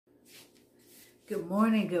Good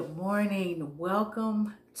morning. Good morning.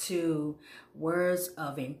 Welcome to Words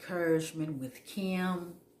of Encouragement with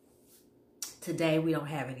Kim. Today we don't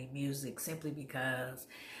have any music simply because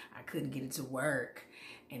I couldn't get it to work.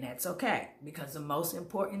 And that's okay because the most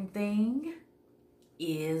important thing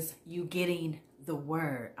is you getting the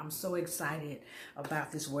word. I'm so excited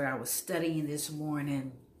about this word. I was studying this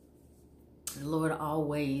morning. The Lord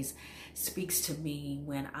always speaks to me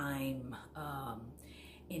when I'm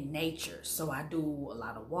in nature. So I do a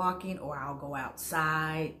lot of walking, or I'll go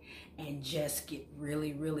outside and just get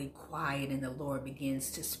really, really quiet, and the Lord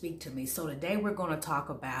begins to speak to me. So today we're going to talk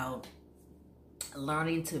about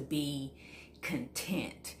learning to be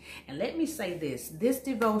content. And let me say this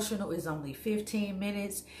devotional is only 15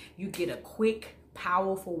 minutes. You get a quick,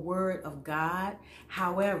 powerful word of God.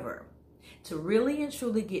 However, to really and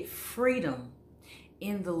truly get freedom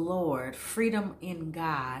in the Lord, freedom in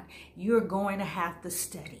God, you're going to have to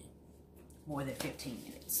study more than 15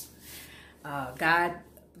 minutes. God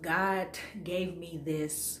gave me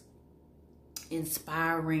this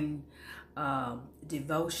inspiring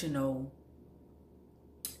devotional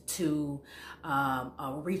to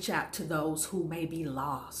reach out to those who may be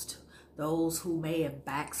lost, those who may have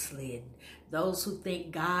backslidden, those who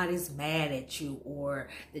think God is mad at you, or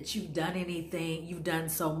that you've done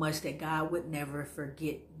so much that God would never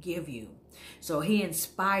give you. So he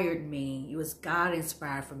inspired me. It was God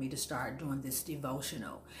inspired for me to start doing this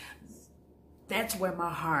devotional. That's where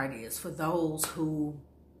my heart is, for those who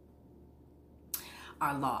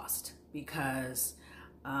are lost, because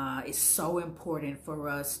it's so important for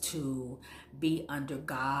us to be under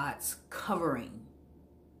God's covering.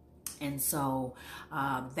 And so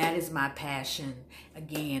that is my passion.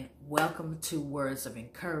 Again, welcome to Words of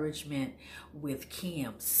Encouragement with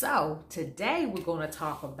Kim. So today we're going to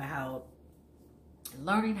talk about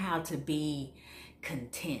learning how to be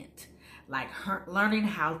content. Like learning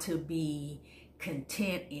how to be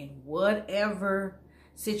content in whatever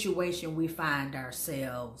situation we find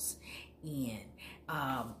ourselves in.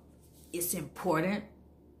 It's important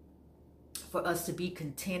for us to be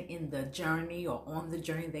content in the journey, or on the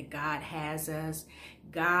journey that God has us.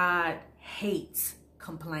 God hates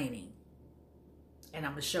complaining. And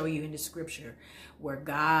I'm going to show you in the scripture where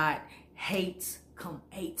God hates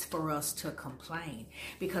for us to complain.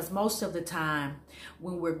 Because most of the time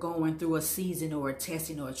when we're going through a season or a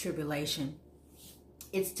testing or a tribulation,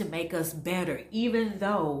 it's to make us better. Even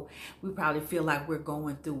though we probably feel like we're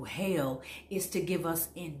going through hell, it's to give us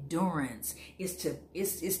endurance.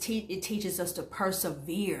 It teaches us to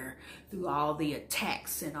persevere through all the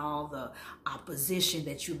attacks and all the opposition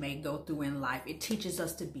that you may go through in life. It teaches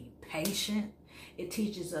us to be patient. It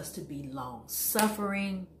teaches us to be long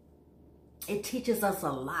suffering. It teaches us a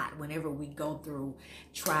lot whenever we go through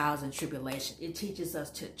trials and tribulation. It teaches us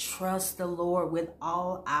to trust the Lord with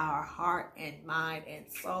all our heart and mind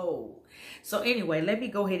and soul. So anyway, let me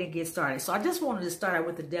go ahead and get started. So I just wanted to start out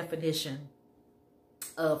with the definition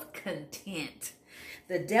of content.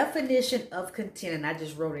 The definition of content, and I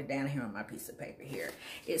just wrote it down here on my piece of paper here.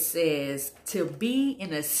 It says to be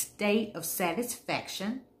in a state of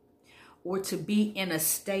satisfaction, or to be in a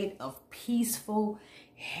state of peaceful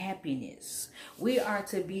happiness. We are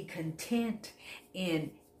to be content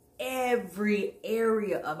in every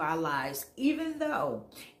area of our lives, even though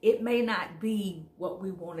it may not be what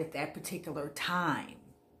we want at that particular time.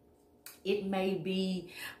 It may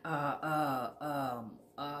be a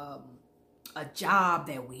job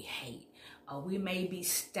that we hate. We may be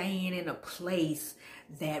staying in a place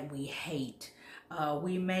that we hate.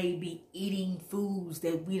 We may be eating foods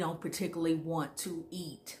that we don't particularly want to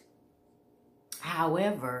eat.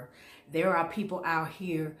 However, there are people out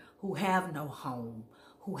here who have no home,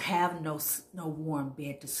 who have no warm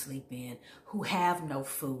bed to sleep in, who have no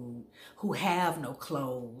food, who have no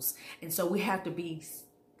clothes. And so we have to be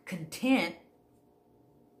content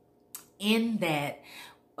in that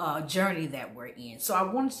journey that we're in. So I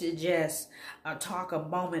wanted to just talk a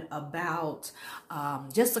moment about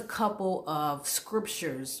just a couple of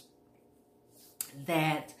scriptures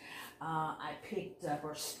that I picked up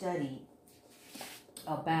or studied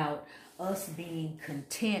about us being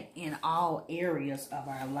content in all areas of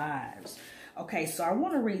our lives. Okay, so I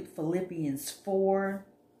want to read Philippians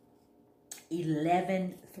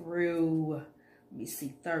 4:11 through,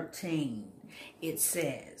 13. It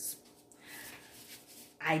says,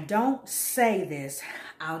 I don't say this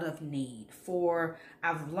out of need, for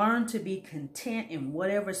I've learned to be content in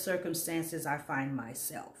whatever circumstances I find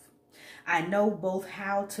myself. I know both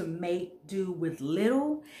how to make do with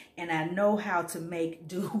little, and I know how to make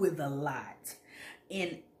do with a lot.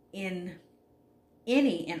 In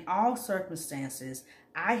any and all circumstances,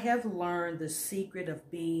 I have learned the secret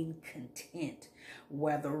of being content,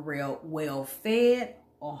 whether well fed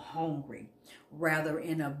or hungry, rather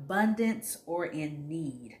in abundance or in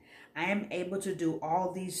need. I am able to do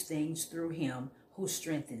all these things through him who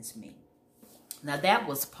strengthens me. Now that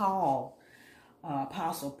was Paul.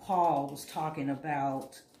 Apostle Paul was talking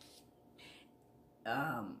about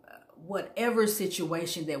whatever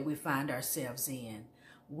situation that we find ourselves in.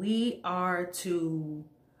 We are to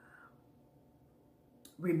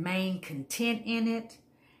remain content in it.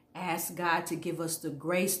 Ask God to give us the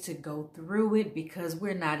grace to go through it, because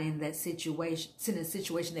we're not in that situation, in a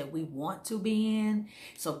situation that we want to be in.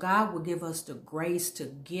 So God will give us the grace to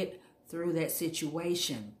get through that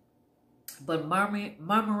situation. But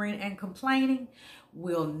murmuring and complaining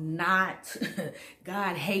will not,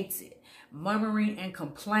 God hates it. Murmuring and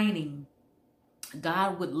complaining,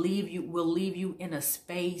 God will leave you in a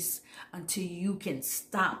space until you can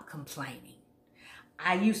stop complaining.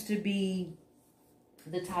 I used to be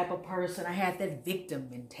the type of person, I had that victim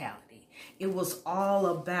mentality. It was all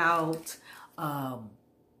about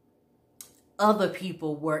other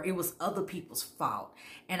people, where it was other people's fault.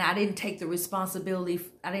 And I didn't take the responsibility.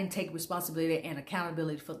 I didn't take responsibility and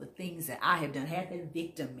accountability for the things that I have done. I had that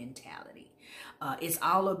victim mentality. It's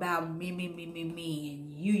all about me,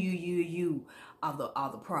 and you are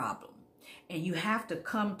the problem. And you have to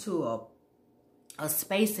come to a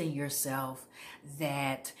space in yourself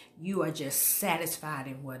that you are just satisfied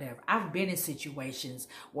in whatever. I've been in situations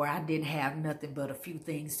where I didn't have nothing but a few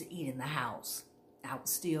things to eat in the house. I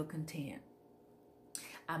was still content.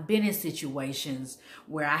 I've been in situations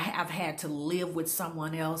where I've had to live with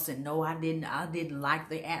someone else, and no, I didn't like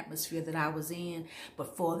the atmosphere that I was in,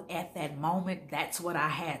 but at that moment, that's what I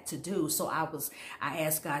had to do. So I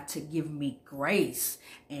asked God to give me grace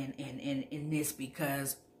and in this,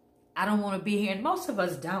 because I don't want to be here, and most of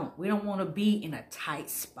us don't. We don't want to be in a tight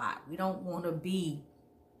spot. We don't want to be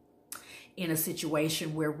in a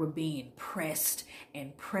situation where we're being pressed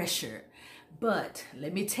and pressured. But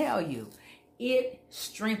let me tell you, it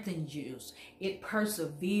strengthens you. It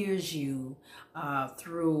perseveres you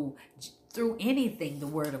through anything the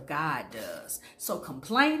Word of God does. So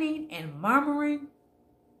complaining and murmuring,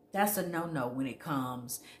 that's a no-no when it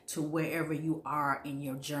comes to wherever you are in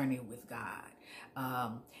your journey with God,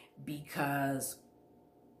 because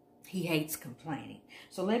He hates complaining.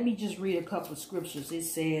 So let me just read a couple of scriptures. It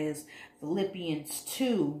says, Philippians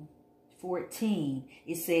 2:14,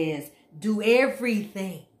 it says, do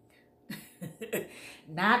everything.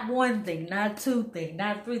 Not one thing, not two things,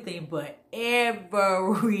 not three things, but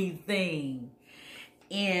everything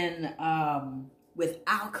in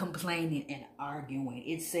without complaining and arguing.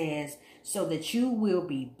 It says, so that you will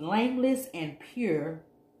be blameless and pure,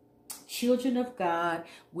 children of God,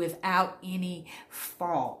 without any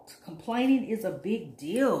fault. Complaining is a big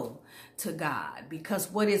deal to God,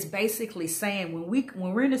 because what it's basically saying, when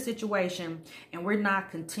we're in a situation and we're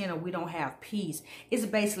not content or we don't have peace, it's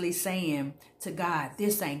basically saying to God,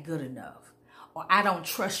 this ain't good enough, or I don't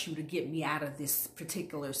trust you to get me out of this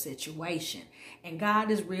particular situation. And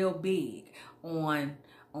God is real big on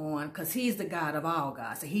because He's the God of all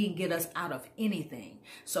gods, so He can get us out of anything.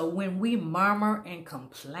 So when we murmur and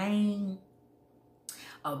complain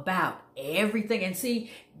about everything, and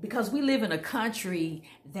see, because we live in a country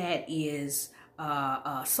that is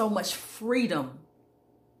so much freedom,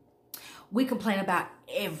 we complain about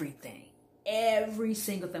everything. Every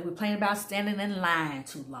single thing. We complain about standing in line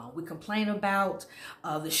too long. We complain about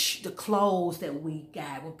the clothes that we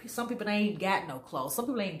got. Some people ain't got no clothes. Some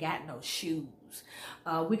people ain't got no shoes.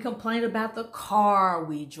 We complain about the car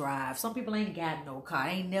we drive. Some people ain't got no car.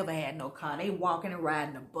 They ain't never had no car. They walking and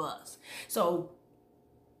riding a bus. So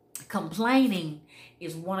complaining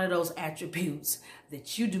is one of those attributes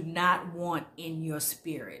that you do not want in your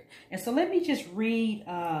spirit. And so let me just read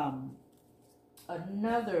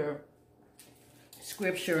another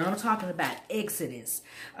scripture. I'm talking about Exodus.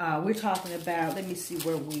 We're talking about, let me see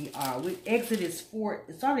where we are. With Exodus 4,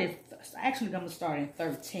 actually I'm going to start in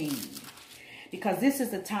 13. Because this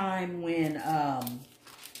is the time when,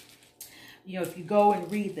 if you go and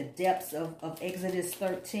read the depths of Exodus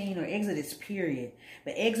 13, or Exodus period,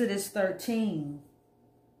 but Exodus 13,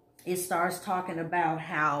 it starts talking about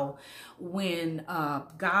how when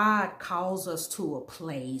God calls us to a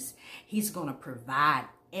place, He's going to provide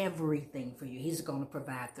everything for you. He's going to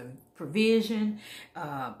provide the provision.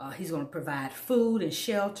 He's going to provide food and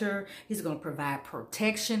shelter. He's going to provide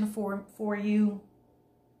protection for you.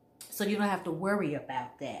 So you don't have to worry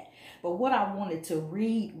about that. But what I wanted to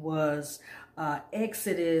read was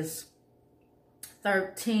Exodus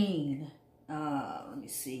 13. Let me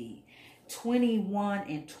see. 21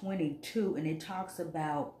 and 22, and it talks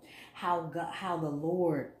about how the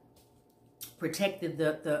Lord protected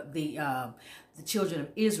the children of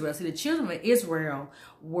Israel. See, the children of Israel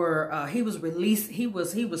were he was released. He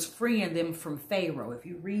was freeing them from Pharaoh. If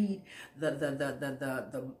you read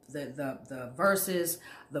the verses,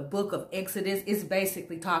 the book of Exodus, it's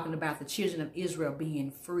basically talking about the children of Israel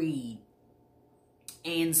being freed.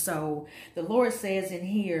 And so the Lord says in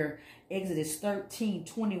here, Exodus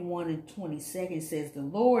 13:21 and 22 says, the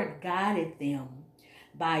Lord guided them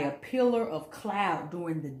by a pillar of cloud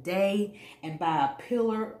during the day and by a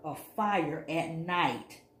pillar of fire at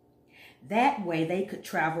night. That way they could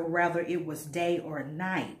travel whether it was day or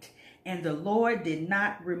night. And the Lord did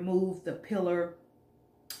not remove the pillar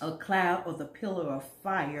of cloud or the pillar of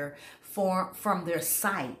fire from their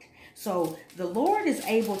sight. So the Lord is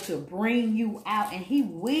able to bring you out, and he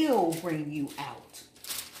will bring you out.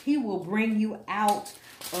 He will bring you out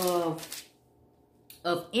of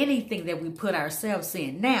anything that we put ourselves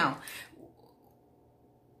in. Now,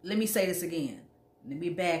 let me say this again. Let me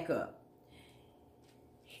back up.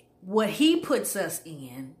 What he puts us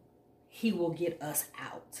in, he will get us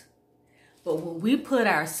out. But when we put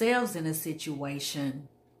ourselves in a situation,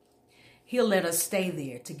 he'll let us stay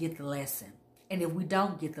there to get the lesson. And if we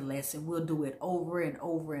don't get the lesson, we'll do it over and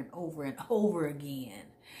over and over and over again.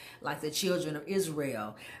 Like the children of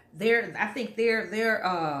Israel. I think their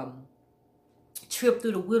trip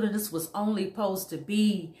through the wilderness was only supposed to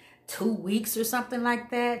be 2 weeks or something like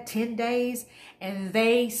that, 10 days. And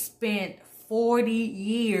they spent 40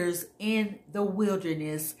 years in the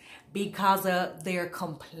wilderness because of their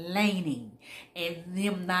complaining and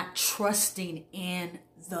them not trusting in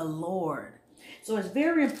the Lord. So it's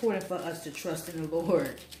very important for us to trust in the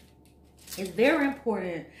Lord. It's very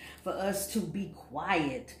important for us to be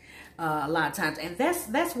quiet a lot of times, and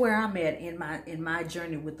that's where I'm at in my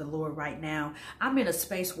journey with the Lord right now. I'm in a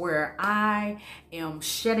space where I am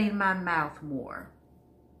shutting my mouth more,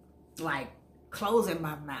 like closing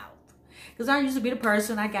my mouth. Because I used to be the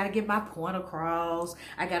person, I got to get my point across.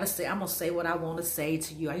 I'm going to say what I want to say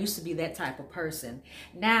to you. I used to be that type of person.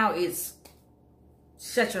 Now it's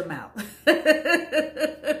shut your mouth.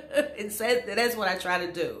 It says that's what I try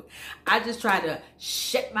to do. I just try to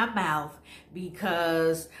shut my mouth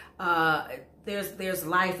because there's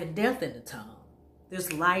life and death in the tongue.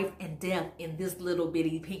 There's life and death in this little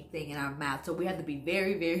bitty pink thing in our mouth. So we have to be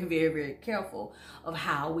very, very, very, very careful of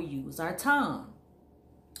how we use our tongue.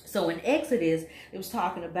 So in Exodus, it was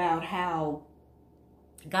talking about how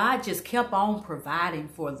God just kept on providing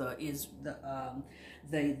for the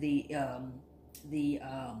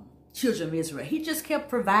children of Israel. He just kept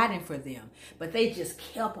providing for them, but they just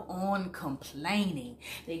kept on complaining.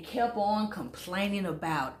 They kept on complaining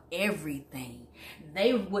about everything.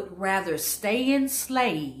 They would rather stay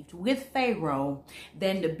enslaved with Pharaoh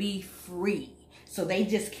than to be free. So they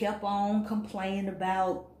just kept on complaining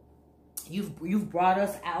about, you've brought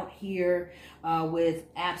us out here with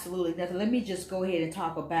absolutely nothing. Let me just go ahead and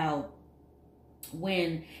talk about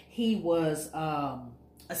when he was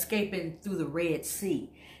escaping through the Red Sea.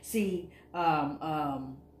 See,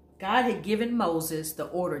 God had given Moses the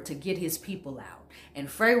order to get his people out. And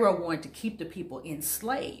Pharaoh wanted to keep the people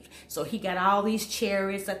enslaved. So he got all these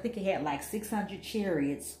chariots. I think he had like 600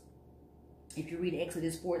 chariots. If you read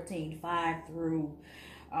Exodus 14:5 through,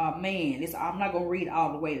 I'm not going to read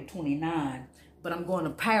all the way to 29. But I'm going to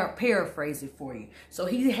paraphrase it for you. So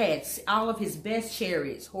he had all of his best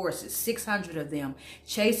chariots, horses, 600 of them,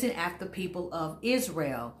 chasing after people of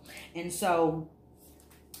Israel. And so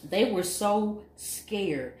they were so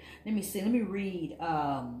scared. Let me read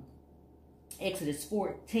Exodus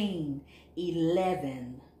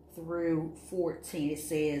 14:11 through 14. It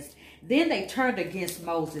says, then they turned against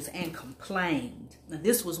Moses and complained. Now,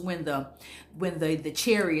 this was when the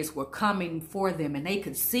chariots were coming for them, and they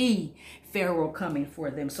could see Pharaoh coming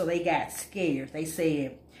for them. So they got scared. They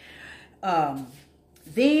said,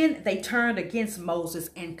 then they turned against Moses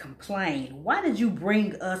and complained, why did you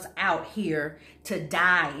bring us out here to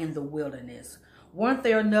die in the wilderness? Weren't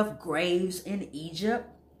there enough graves in Egypt?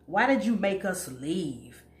 Why did you make us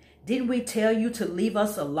leave? Didn't we tell you to leave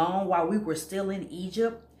us alone while we were still in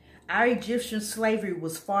Egypt? Our Egyptian slavery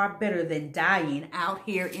was far better than dying out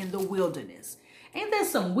here in the wilderness. Ain't that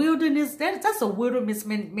some wilderness? That's a wilderness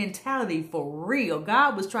mentality for real.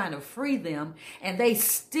 God was trying to free them, and they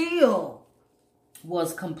still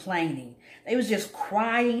was complaining. They was just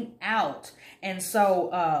crying out. And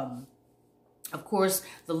so, of course,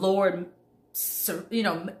 the Lord,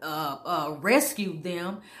 rescued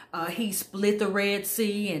them. He split the Red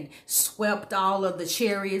Sea and swept all of the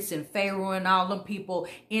chariots and Pharaoh and all them people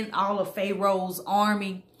in all of Pharaoh's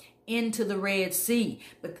army into the Red Sea.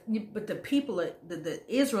 But the people, the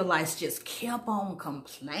Israelites just kept on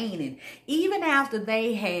complaining. Even after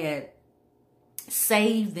they had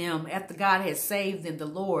saved them, after God had saved them, the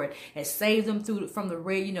Lord had saved them from the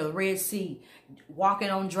Red Sea, walking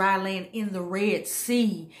on dry land in the Red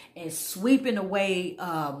Sea and sweeping away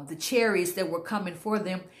the chariots that were coming for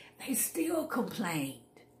them, they still complained.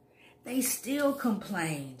 They still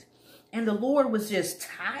complained. And the Lord was just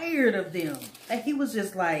tired of them. And he was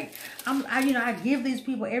just like, I give these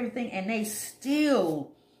people everything and they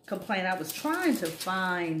still complain. I was trying to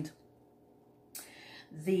find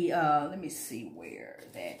the, let me see where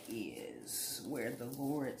that is, where the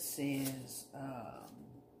Lord says,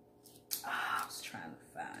 I was trying to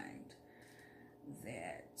find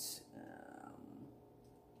that,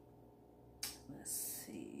 let's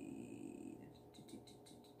see,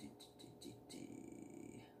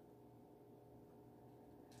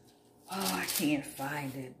 oh, I can't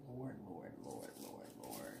find it, Lord.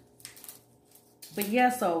 But yeah,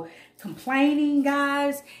 so complaining,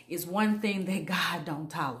 guys, is one thing that God don't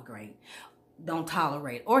tolerate.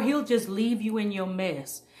 Or he'll just leave you in your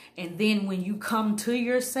mess. And then when you come to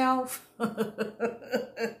yourself,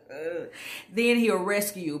 then he'll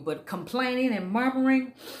rescue you. But complaining and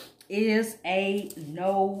murmuring is a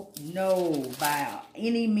no by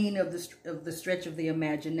any mean of the stretch of the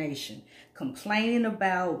imagination. Complaining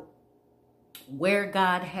about where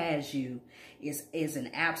God has you is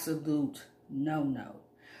an absolute no.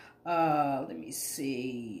 Let me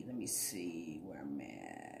see where I'm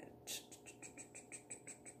at.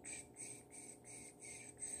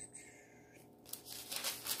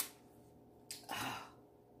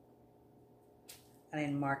 I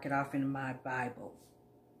didn't mark it off in my Bible.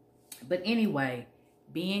 But anyway,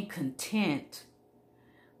 being content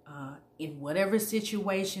in whatever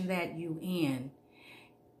situation that you in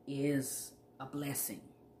is a blessing.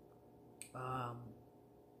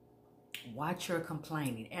 Watch your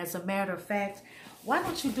complaining. As a matter of fact, why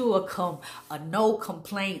don't you do a no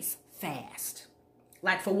complaints fast?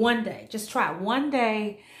 Like for one day. Just try one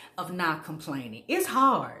day of not complaining. It's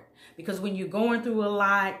hard because when you're going through a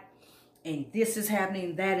lot and this is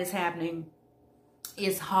happening, that is happening,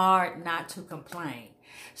 it's hard not to complain.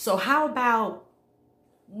 So how about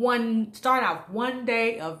start out one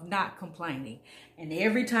day of not complaining. And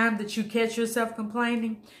every time that you catch yourself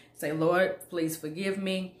complaining, say, Lord, please forgive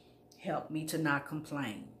me. Help me to not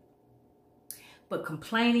complain. But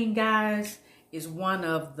complaining, guys, is one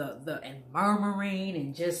of and murmuring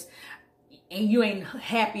and you ain't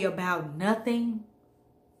happy about nothing.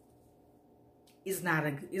 Is not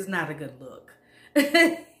a good look.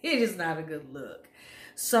 It is not a good look.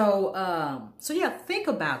 So yeah, think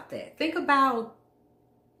about that. Think about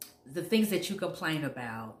the things that you complain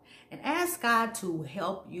about and ask God to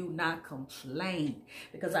help you not complain.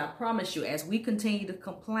 Because I promise you, as we continue to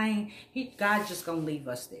complain, God's just going to leave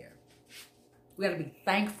us there. We got to be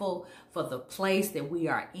thankful for the place that we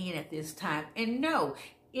are in at this time. And no,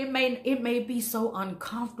 it may be so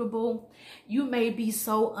uncomfortable. You may be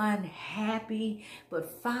so unhappy,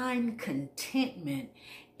 but find contentment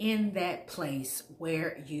in that place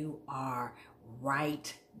where you are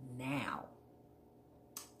right now.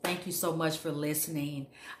 Thank you so much for listening.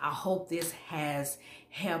 I hope this has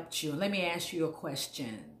helped you. Let me ask you a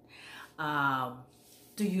question.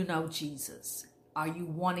 Do you know Jesus? Are you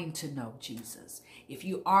wanting to know Jesus? If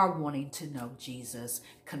you are wanting to know Jesus,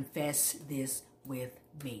 confess this with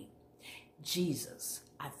me. Jesus,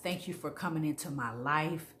 I thank you for coming into my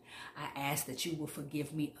life. I ask that you will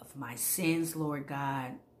forgive me of my sins, Lord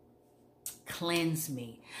God. Cleanse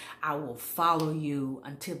me. I will follow you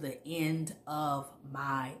until the end of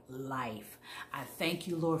my life. I thank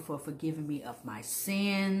you, Lord, for forgiving me of my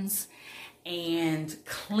sins and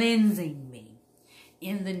cleansing me.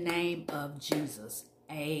 In the name of Jesus,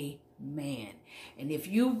 amen. And if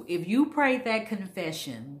you prayed that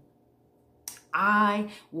confession, I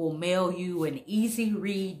will mail you an easy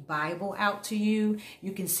read Bible out to you.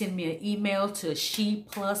 You can send me an email to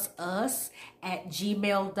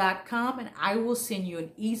sheplusus@gmail.com and I will send you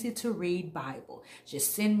an easy to read Bible.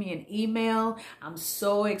 Just send me an email. I'm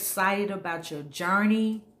so excited about your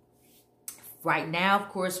journey. Right now, of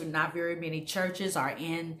course, not very many churches are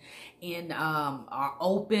are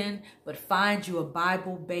open, but find you a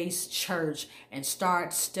Bible-based church and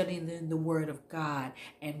start studying the Word of God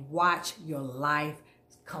and watch your life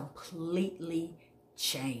completely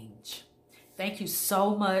change. Thank you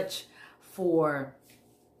so much for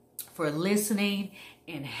listening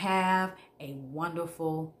and have a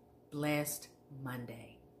wonderful, blessed Monday.